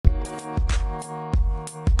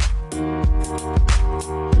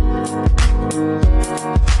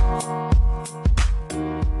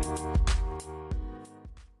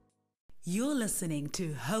listening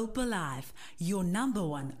to Hope Alive, your number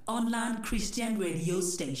one online Christian radio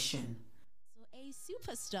station. A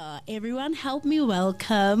superstar. Everyone help me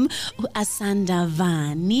welcome Asanda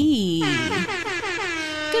Vani.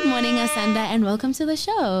 Good morning, Asanda, and welcome to the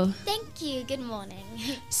show. Thank you. Good morning.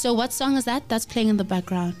 So what song is that that's playing in the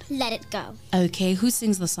background? Let It Go. Okay, who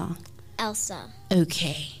sings the song? Elsa.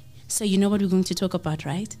 Okay, so you know what we're going to talk about,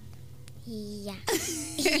 right? Yeah.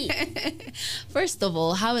 First of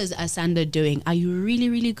all, how is Asanda doing? Are you really,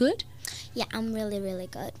 really good? Yeah, I'm really, really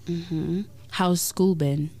good. Mm-hmm. How's school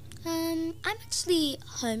been? I'm actually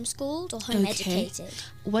homeschooled or home educated.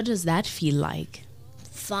 What does that feel like?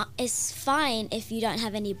 It's fine if you don't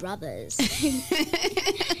have any brothers.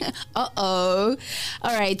 Uh-oh.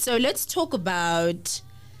 All right, so let's talk about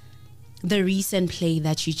the recent play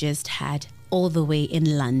that you just had all the way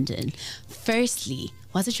in London. Firstly,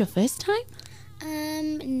 was it your first time?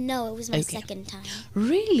 No, it was my second time.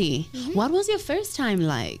 Really? Mm-hmm. What was your first time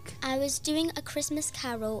like? I was doing a Christmas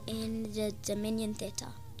carol in the Dominion Theatre.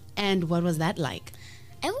 And what was that like?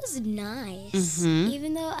 It was nice. Mm-hmm.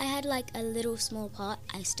 Even though I had like a little small part,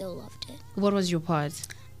 I still loved it. What was your part?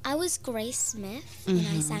 I was Grace Smith, and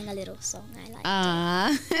I sang a little song. I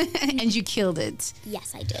liked it. And you killed it.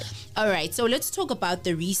 Yes, I did. All right, so let's talk about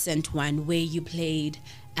the recent one where you played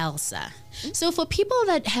Elsa. Mm-hmm. So for people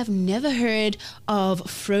that have never heard of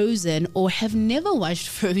Frozen or have never watched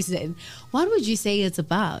Frozen, what would you say it's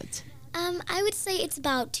about? I would say it's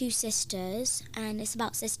about two sisters, and it's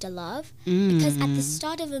about sister love. Because at the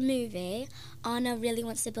start of the movie, Anna really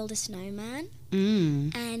wants to build a snowman,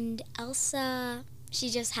 and Elsa, she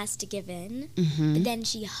just has to give in, but then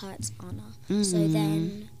she hurts Anna. So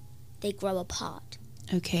then they grow apart.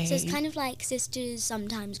 Okay. So it's kind of like sisters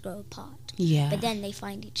sometimes grow apart. Yeah. But then they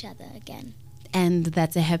find each other again. And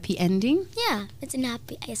that's a happy ending? Yeah, it's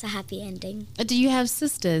a happy ending. Do you have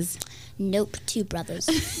sisters? Nope, 2 brothers.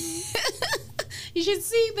 You should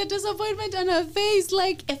see the disappointment on her face.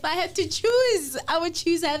 Like, if I had to choose, I would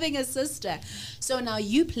choose having a sister. So now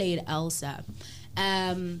you played Elsa.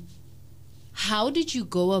 How did you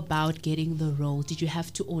go about getting the role? Did you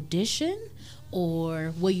have to audition,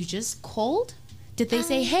 or were you just called? Did they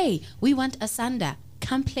say, hey, we want Asanda,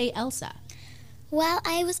 come play Elsa? Well,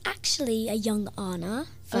 I was actually a young Anna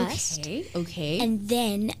first. Okay. And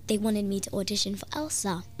then they wanted me to audition for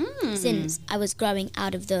Elsa. Since I was growing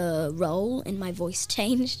out of the role and my voice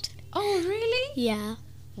changed. Oh, really? Yeah.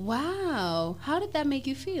 Wow. How did that make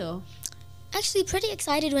you feel? Actually, pretty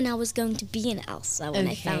excited when I was going to be in Elsa when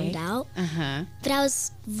I found out. But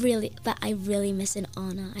I really miss an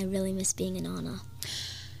Anna. I really miss being an Anna.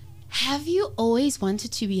 Have you always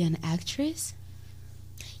wanted to be an actress?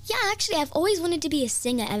 Yeah, actually, I've always wanted to be a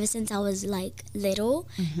singer ever since I was, like, little.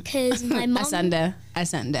 Because my mom...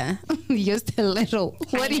 Asanda, you're still little.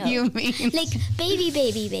 What do you mean? Like,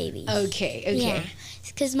 baby. Okay. Yeah,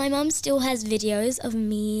 because my mom still has videos of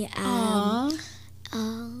me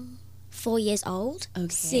 4 years old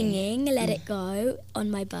singing Let It Go on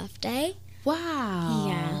my birthday. Wow.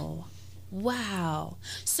 Yeah. Wow.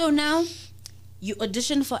 So now... you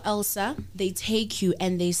audition for Elsa, they take you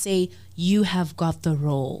and they say, you have got the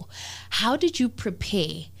role. How did you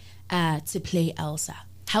prepare to play Elsa?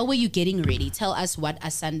 How were you getting ready? Tell us what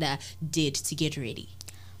Asanda did to get ready.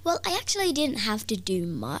 Well, I actually didn't have to do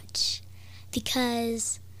much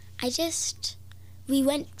because we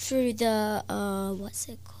went through the,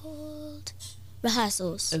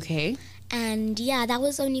 rehearsals. Okay. And yeah, that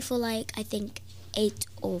was only for like, I think, 8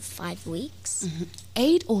 or 5 weeks.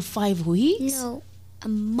 8 or 5 weeks? No, a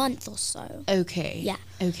month or so. Okay. Yeah.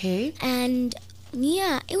 Okay. And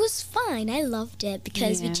yeah, it was fine. I loved it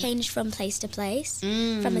because we changed from place to place,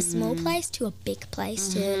 from a small place to a big place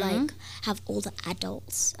to like have all the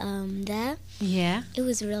adults there. Yeah. It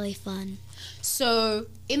was really fun. So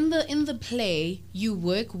in the play, you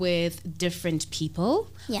work with different people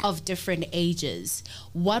of different ages.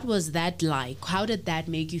 What was that like? How did that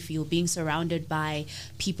make you feel, being surrounded by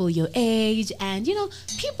people your age and,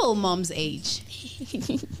 people mom's age?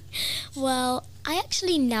 Well, I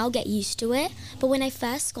actually now get used to it, but when I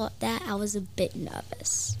first got there, I was a bit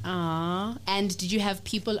nervous. And did you have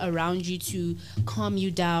people around you to calm you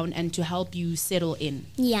down and to help you settle in?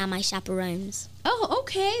 Yeah, my chaperones. Oh,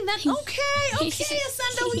 okay. Okay,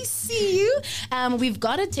 Asanda, we see you. We've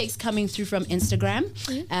got a text coming through from Instagram.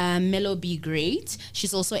 Mello Be Great.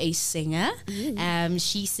 She's also a singer.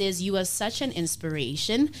 She says, you are such an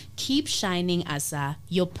inspiration. Keep shining, Asa.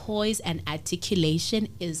 Your poise and articulation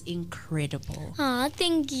is incredible. Aw,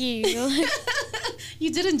 thank you. You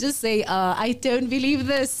didn't just say, I don't believe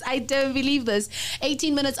this. I don't believe this.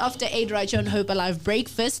 18 minutes after 8 right here on Hope Alive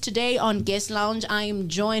Breakfast. Today on Guest Lounge, I am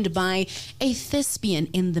joined by a thespian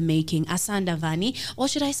in the making, Asanda Vani, or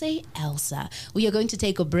should I say Elsa. We are going to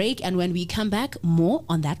take a break, and when we come back, more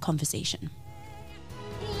on that conversation.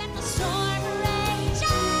 Let the storm rage.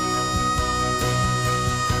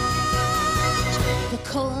 The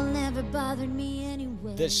cold never bothered me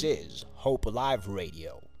anyway. This is Hope Alive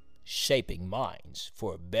Radio, shaping minds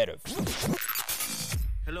for a better future.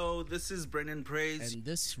 Hello, this is Brennan Praise. And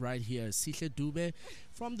this right here is Sihle Dube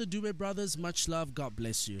from the Dube Brothers. Much love. God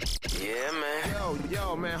bless you. Yeah, man.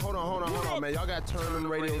 Yo, man, hold on, man. Y'all got to turn them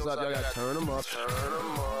radios up. Y'all got to turn them up.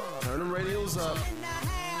 Turn them radios up.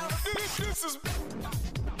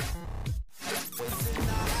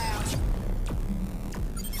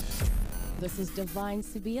 This is Divine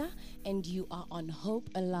Sibia, and you are on Hope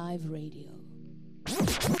Alive Radio.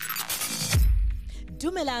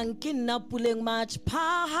 Dumelang ke nna Puleng March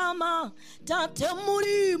Pahama Tate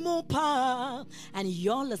Modimo Pa, and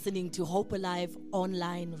you're listening to Hope Alive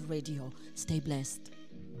Online Radio. Stay blessed.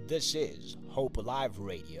 This is Hope Alive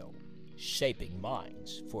Radio, shaping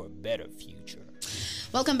minds for a better future.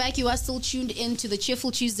 Welcome back. You are still tuned in to the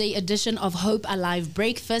Cheerful Tuesday edition of Hope Alive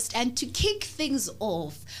Breakfast. And to kick things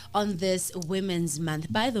off on this Women's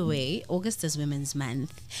Month, by the way, August is Women's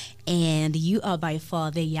Month, and you are by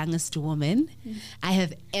far the youngest woman I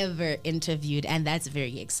have ever interviewed. And that's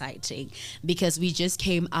very exciting because we just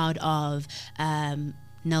came out of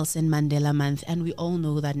Nelson Mandela month, and we all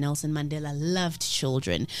know that Nelson Mandela loved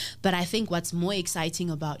children. But I think what's more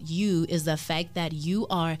exciting about you is the fact that you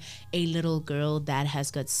are a little girl that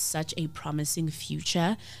has got such a promising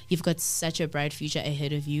future. You've got such a bright future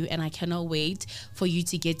ahead of you, and I cannot wait for you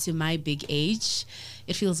to get to my big age.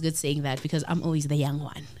 It feels good saying that because I'm always the young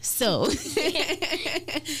one. So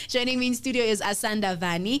joining me in studio is Asanda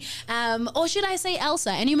Vani, or should I say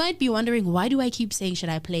Elsa? And you might be wondering, why do I keep saying should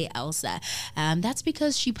I play Elsa? That's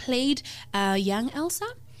because she played young Elsa?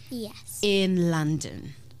 Yes. In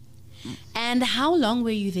London. And how long were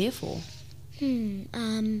you there for?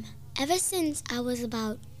 Ever since I was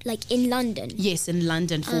about, in London. Yes, in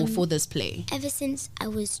London for this play. Ever since I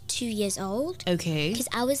was 2 years old. Okay. Because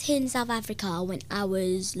I was here in South Africa when I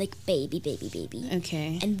was baby.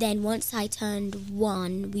 Okay. And then once I turned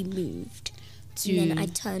 1, we moved. And then I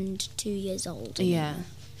turned 2 years old. Yeah.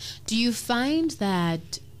 Do you find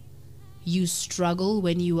that you struggle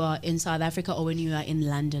when you are in South Africa or when you are in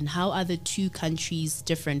London? How are the two countries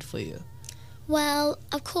different for you? Well,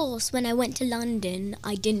 of course, when I went to London,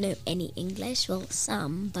 I didn't know any English. Well,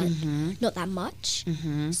 some, but not that much.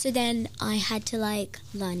 So then I had to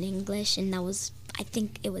learn English, and I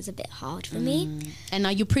think it was a bit hard for me. And now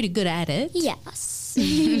you're pretty good at it. Yes.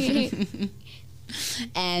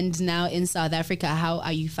 And now in South Africa, how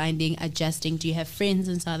are you finding adjusting? Do you have friends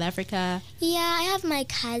in South Africa? Yeah, I have my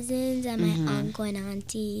cousins and my uncle and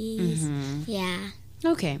aunties. Yeah.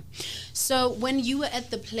 Okay. So when you were at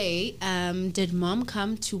the play, did mom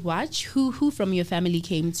come to watch? Who from your family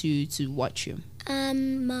came to watch you?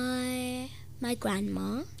 My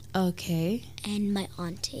grandma. Okay. And my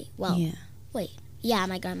auntie. Well, yeah,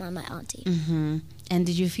 my grandma and my auntie. And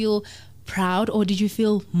did you feel proud or did you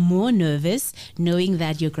feel more nervous knowing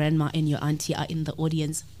that your grandma and your auntie are in the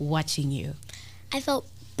audience watching you? I felt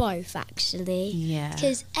both, actually. Yeah.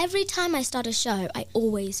 Because every time I start a show, I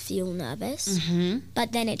always feel nervous.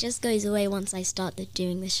 But then it just goes away once I start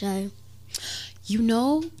doing the show. You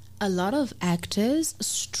know, a lot of actors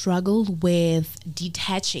struggle with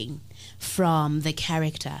detaching from the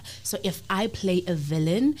character. So if I play a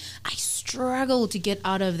villain, I struggle to get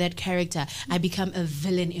out of that character. I become a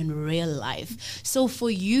villain in real life. So for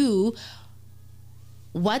you,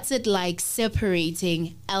 what's it like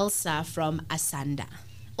separating Elsa from Asanda?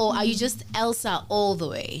 Or are you just Elsa all the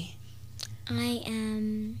way? I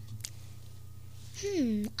am...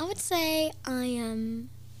 I would say I am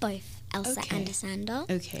both Elsa and Asanda.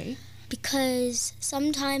 Okay. Because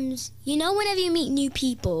sometimes, whenever you meet new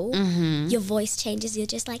people, your voice changes. You're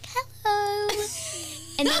just like, hello.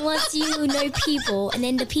 And then once you know people, and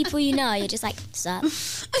then the people you know, you're just like, sup.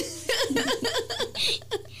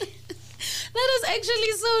 That is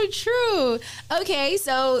actually so true. Okay,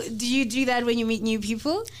 so do you do that when you meet new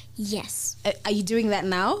people? Yes. Are you doing that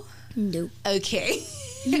now? No. Okay.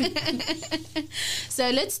 So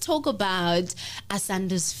let's talk about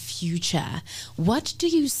Asanda's future. What do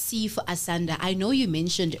you see for Asanda? I know you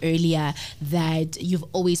mentioned earlier that you've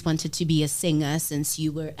always wanted to be a singer since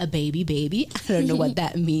you were a baby. I don't know what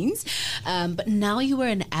that means. But now you are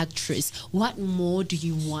an actress. What more do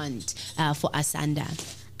you want for Asanda?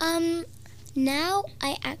 Now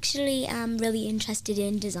I actually am really interested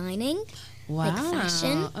in designing. Wow. Like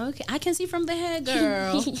fashion. Okay. I can see from the hair,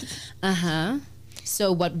 girl. Uh-huh.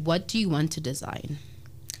 So what do you want to design?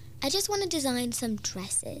 I just want to design some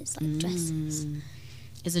dresses, like dresses.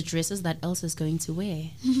 Is it dresses that Elsa's going to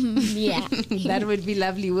wear? Yeah. That would be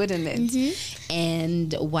lovely, wouldn't it?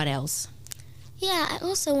 And what else? Yeah, I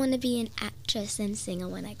also want to be an actress and singer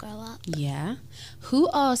when I grow up. Yeah. Who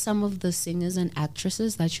are some of the singers and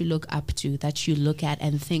actresses that you look up to, that you look at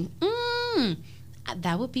and think,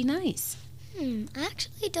 that would be nice? I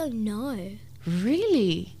actually don't know.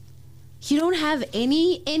 Really? You don't have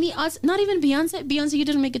any arts? Not even Beyonce? Beyonce, you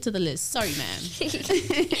didn't make it to the list. Sorry, man.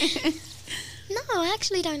 No, I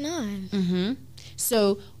actually don't know.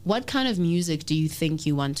 So what kind of music do you think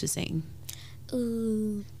you want to sing?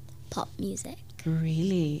 Ooh, pop music.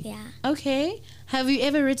 Really? Yeah. Okay. Have you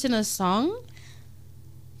ever written a song?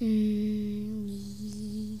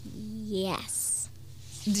 Yes.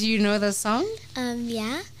 Do you know the song?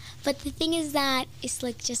 Yeah. But the thing is that it's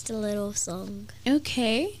like just a little song.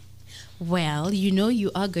 Okay. Well,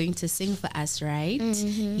 you are going to sing for us, right?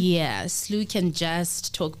 Yeah, Slew can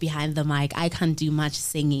just talk behind the mic. I can't do much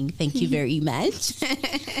singing. Thank you very much.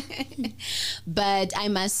 But I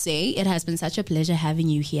must say, it has been such a pleasure having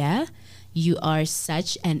you here. You are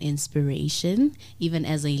such an inspiration, even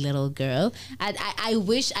as a little girl. I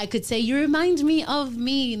wish I could say you remind me of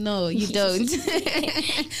me. No, you don't.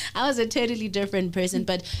 I was a totally different person,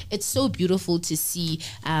 but it's so beautiful to see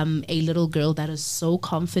a little girl that is so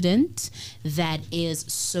confident, that is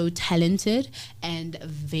so talented, and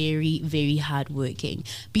very, very hardworking.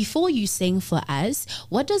 Before you sing for us,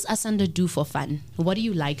 what does Asanda do for fun? What do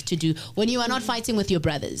you like to do when you are not fighting with your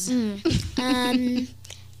brothers?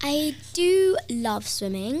 I do love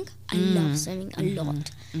swimming. I love swimming a lot.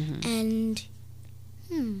 And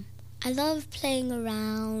I love playing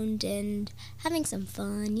around and having some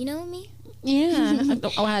fun. You know what I mean? Yeah.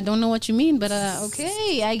 I don't know what you mean, but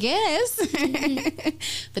okay, I guess.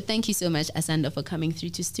 But thank you so much, Asanda, for coming through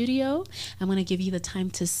to studio. I'm going to give you the time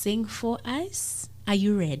to sing for us. Are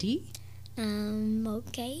you ready?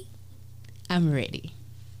 Okay. I'm ready.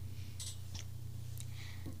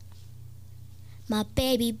 My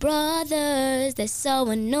baby brothers, they're so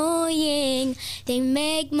annoying. They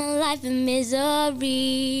make my life a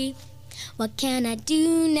misery. What can I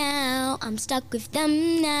do now? I'm stuck with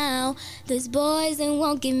them now. Those boys, they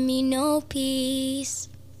won't give me no peace.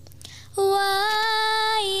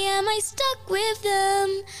 Why am I stuck with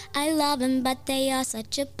them? I love them, but they are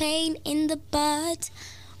such a pain in the butt.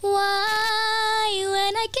 Why,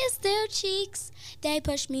 when I kiss their cheeks, they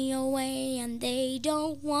push me away and they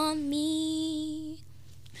don't want me.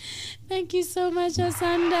 Thank you so much,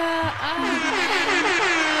 Asanda.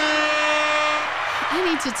 I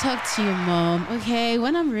need to talk to your mom, okay?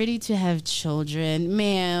 When I'm ready to have children,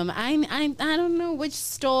 ma'am, I don't know which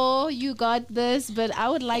store you got this, but I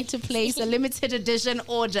would like to place a limited edition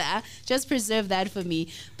order. Just preserve that for me.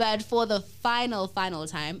 But for the final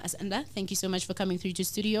time, Asanda, thank you so much for coming through to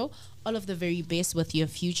studio. All of the very best with your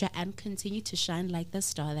future, and continue to shine like the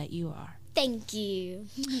star that you are. Thank you.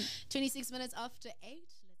 26 minutes after 8.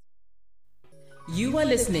 You are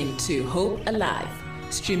listening to Hope Alive,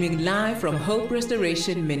 streaming live from Hope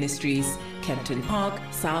Restoration Ministries, Kempton Park,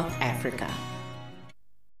 South Africa.